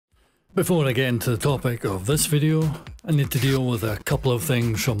Before I get into the topic of this video, I need to deal with a couple of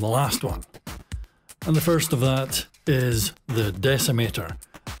things from the last one. And the first of that is the Decimator,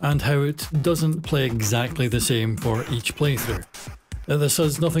 and how it doesn't play exactly the same for each playthrough. Now, this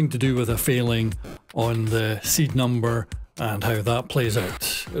has nothing to do with a failing on the seed number and how that plays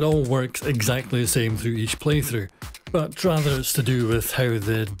out. It all works exactly the same through each playthrough, but rather it's to do with how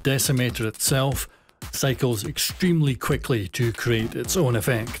the Decimator itself cycles extremely quickly to create its own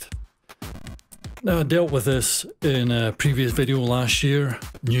effect. Now, I dealt with this in a previous video last year,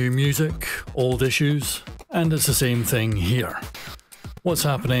 new music, old issues, and it's the same thing here. What's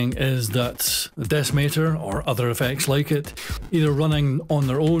happening is that the Decimator, or other effects like it, either running on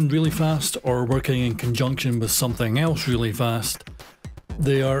their own really fast or working in conjunction with something else really fast,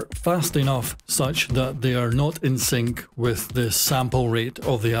 they are fast enough such that they are not in sync with the sample rate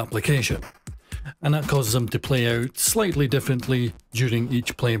of the application. And that causes them to play out slightly differently during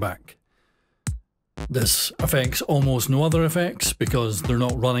each playback. This affects almost no other effects because they're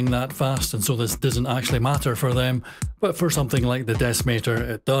not running that fast, and so this doesn't actually matter for them, but for something like the Decimator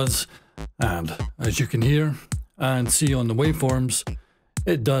it does, and as you can hear and see on the waveforms,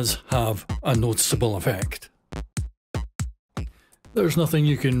 it does have a noticeable effect. There's nothing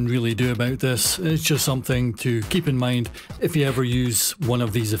you can really do about this, it's just something to keep in mind if you ever use one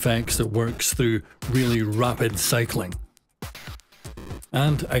of these effects that works through really rapid cycling.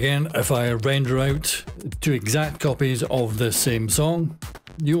 And again, if I render out two exact copies of the same song,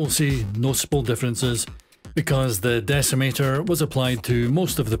 you will see noticeable differences because the Decimator was applied to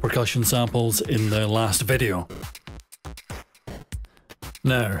most of the percussion samples in the last video.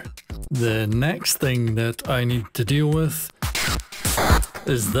 Now, the next thing that I need to deal with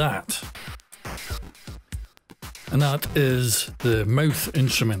is that. And that is the mouth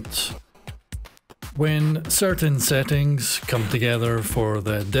instrument. When certain settings come together for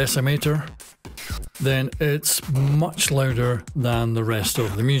the Decimator, then it's much louder than the rest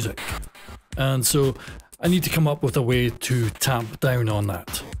of the music. And so I need to come up with a way to tamp down on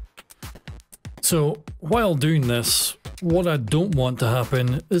that. So while doing this, what I don't want to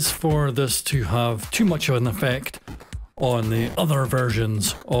happen is for this to have too much of an effect on the other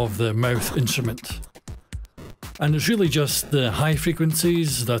versions of the mouth instrument. And it's really just the high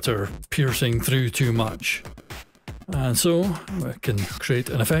frequencies that are piercing through too much. And so I can create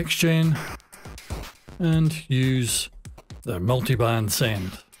an effects chain and use the multiband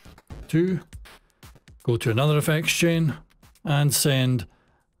send to go to another effects chain and send,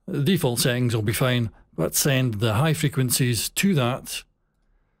 the default settings will be fine, but send the high frequencies to that.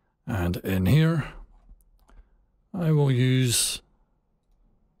 And in here, I will use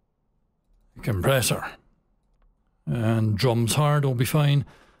a compressor. And drums hard will be fine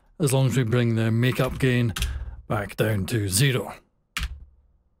as long as we bring the makeup gain back down to 0.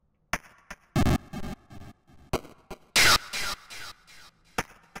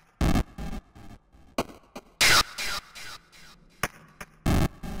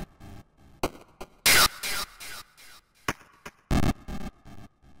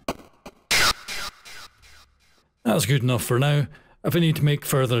 That's good enough for now. If I need to make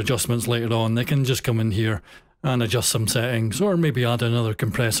further adjustments later on, they can just come in here and adjust some settings, or maybe add another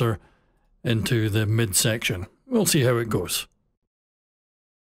compressor into the mid section. We'll see how it goes.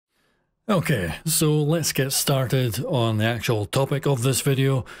 Okay, so let's get started on the actual topic of this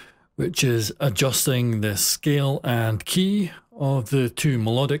video, which is adjusting the scale and key of the two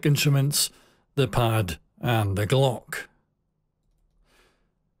melodic instruments, the pad and the Glock.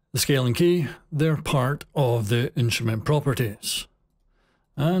 The scale and key, they're part of the instrument properties.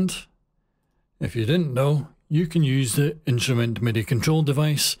 And if you didn't know, you can use the instrument MIDI control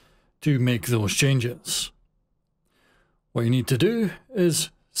device to make those changes. What you need to do is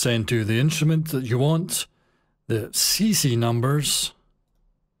send to the instrument that you want the CC numbers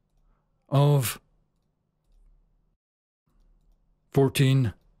of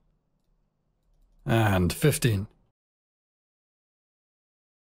 14 and 15.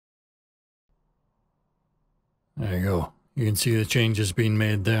 There you go. You can see the changes being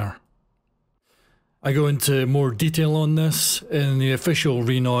made there. I go into more detail on this in the official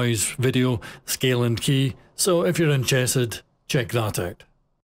Renoise video, Scale and Key, so if you're interested, check that out.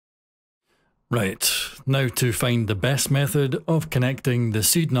 Right, now to find the best method of connecting the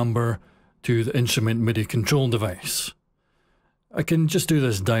seed number to the instrument MIDI control device. I can just do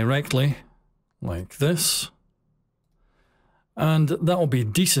this directly, like this. And that will be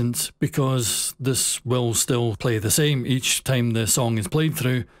decent because this will still play the same each time the song is played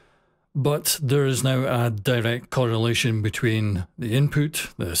through. But there is now a direct correlation between the input,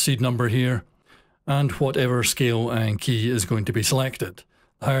 the seed number here, and whatever scale and key is going to be selected.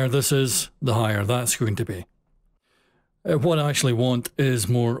 The higher this is, the higher that's going to be. What I actually want is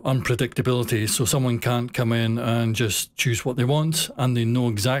more unpredictability, so someone can't come in and just choose what they want and they know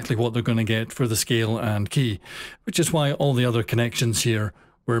exactly what they're going to get for the scale and key, which is why all the other connections here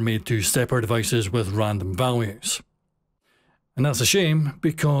were made to stepper devices with random values. And that's a shame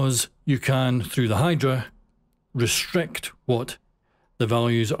because you can, through the Hydra, restrict what the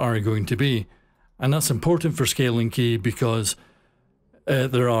values are going to be. And that's important for scale and key because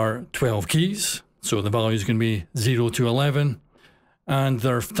there are 12 keys, so the value is going to be 0 to 11, and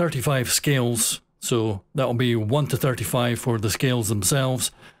there are 35 scales, so that'll be 1 to 35 for the scales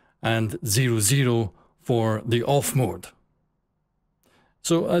themselves, and 00 for the off mode.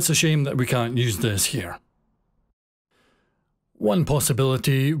 So it's a shame that we can't use this here. One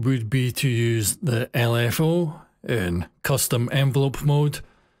possibility would be to use the LFO in custom envelope mode,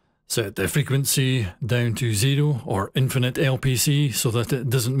 set the frequency down to 0 or infinite LPC so that it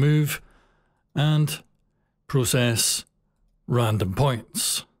doesn't move, and process random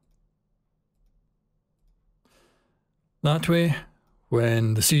points. That way,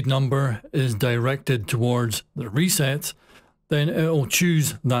 when the seed number is directed towards the reset, then it will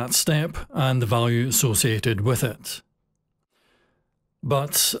choose that step and the value associated with it.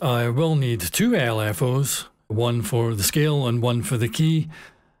 But I will need two LFOs, one for the scale and one for the key,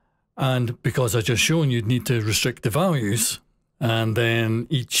 and because I just shown you'd need to restrict the values, and then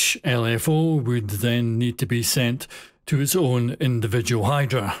each LFO would then need to be sent to its own individual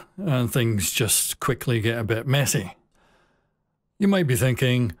Hydra, and things just quickly get a bit messy. You might be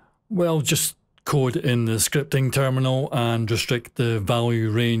thinking, well, just code in the scripting terminal and restrict the value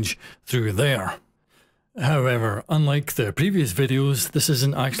range through there. However, unlike the previous videos, this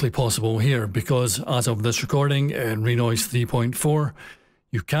isn't actually possible here because as of this recording in Renoise 3.4,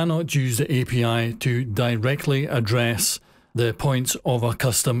 you cannot use the API to directly address the points of a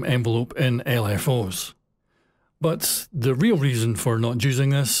custom envelope in LFOs. But the real reason for not using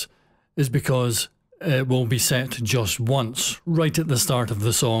this is because it will be set just once, right at the start of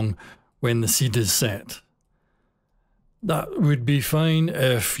the song when the seed is set. That would be fine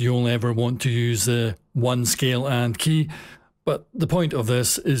if you only ever want to use the one scale and key, but the point of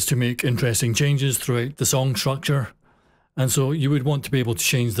this is to make interesting changes throughout the song structure, and so you would want to be able to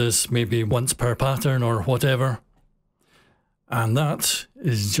change this maybe once per pattern or whatever. And that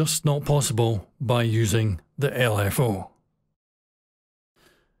is just not possible by using the LFO.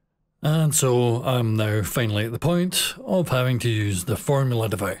 And so I'm now finally at the point of having to use the formula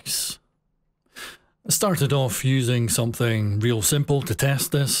device. I started off using something real simple to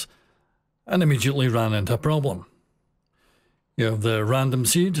test this and immediately ran into a problem. You have the random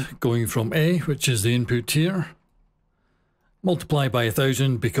seed going from A, which is the input here, multiply by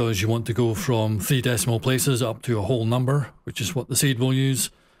 1000 because you want to go from 3 decimal places up to a whole number, which is what the seed will use,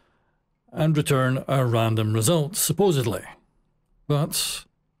 and return a random result, supposedly. But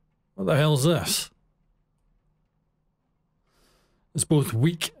what the hell is this? It's both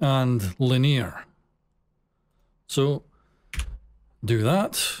weak and linear. So do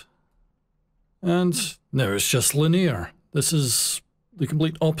that, and now it's just linear. This is the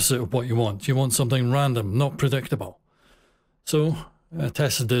complete opposite of what you want. You want something random, not predictable. So I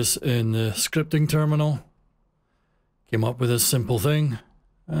tested this in the scripting terminal, came up with this simple thing,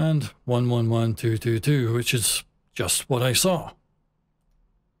 and 111222, which is just what I saw.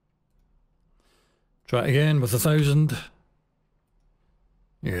 Try it again with 1000.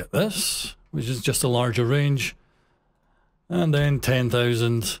 You get this, which is just a larger range, and then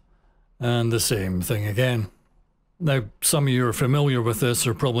 10,000, and the same thing again. Now, some of you are familiar with this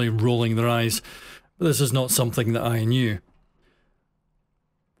are probably rolling their eyes, but this is not something that I knew.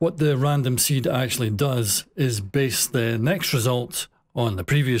 What the random seed actually does is base the next result on the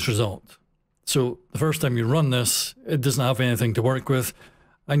previous result. So the first time you run this, it doesn't have anything to work with,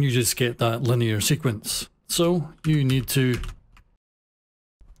 and you just get that linear sequence. So you need to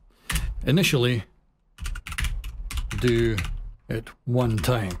initially do it one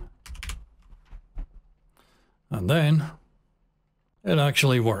time, and then it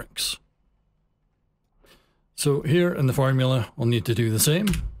actually works. So here in the formula, we'll need to do the same.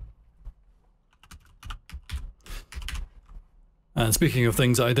 And speaking of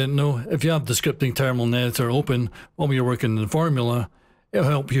things I didn't know, if you have the scripting terminal and editor open while you're working in the formula, it'll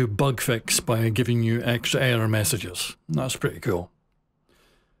help you bug fix by giving you extra error messages. That's pretty cool.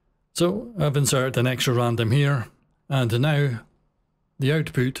 So I've inserted an extra random here, and now the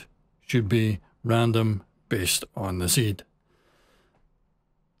output should be random based on the seed.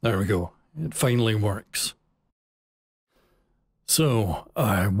 There we go. It finally works. So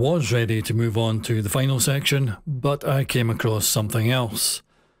I was ready to move on to the final section, but I came across something else.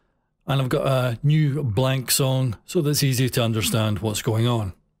 And I've got a new blank song so that it's easy to understand what's going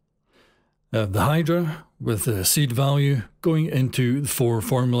on. The Hydra with the seed value going into the 4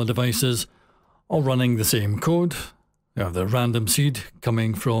 formula devices, all running the same code. You have the random seed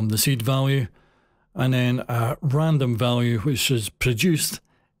coming from the seed value, and then a random value which is produced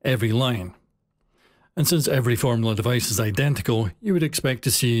every line. And since every formula device is identical, you would expect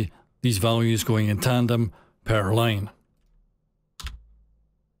to see these values going in tandem per line.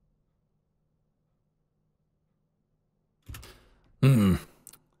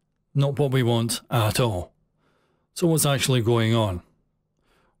 Not what we want at all. So what's actually going on?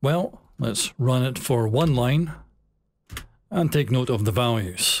 Well, let's run it for one line and take note of the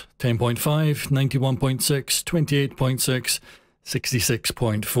values. 10.5, 91.6, 28.6,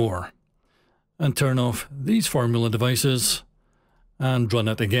 66.4. And turn off these formula devices and run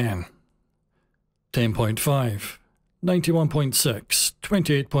it again. 10.5, 91.6,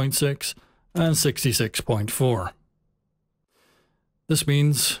 28.6, and 66.4. This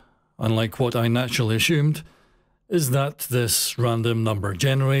means, unlike what I naturally assumed, is that this random number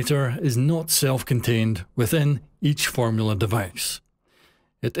generator is not self-contained within each formula device.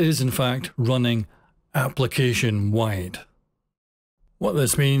 It is in fact running application-wide. What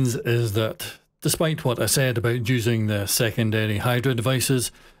this means is that, despite what I said about using the secondary Hydra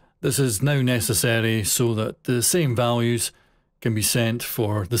devices, this is now necessary so that the same values can be sent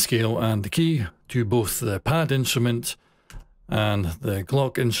for the scale and the key to both the pad instrument and the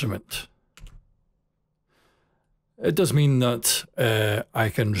Glock instrument. It does mean that I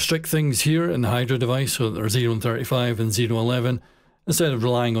can restrict things here in the Hydra device so that they're 0 and 35 and 0 and 11, instead of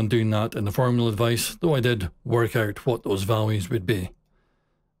relying on doing that in the formula device, though I did work out what those values would be.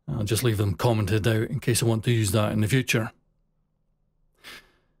 I'll just leave them commented out in case I want to use that in the future.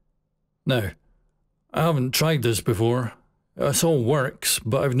 Now, I haven't tried this before. This all works,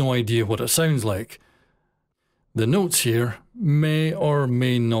 but I've no idea what it sounds like. The notes here may or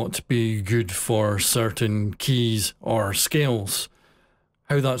may not be good for certain keys or scales.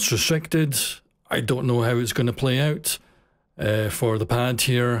 How that's restricted, I don't know how it's going to play out. For the pad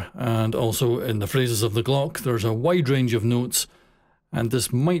here, and also in the phrases of the Glock, there's a wide range of notes, and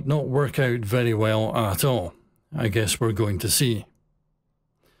this might not work out very well at all. I guess we're going to see.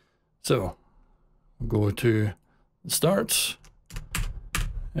 So, go to start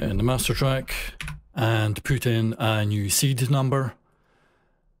in the master track and put in a new seed number.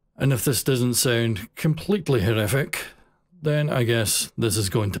 And if this doesn't sound completely horrific, then I guess this is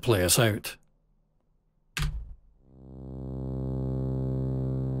going to play us out.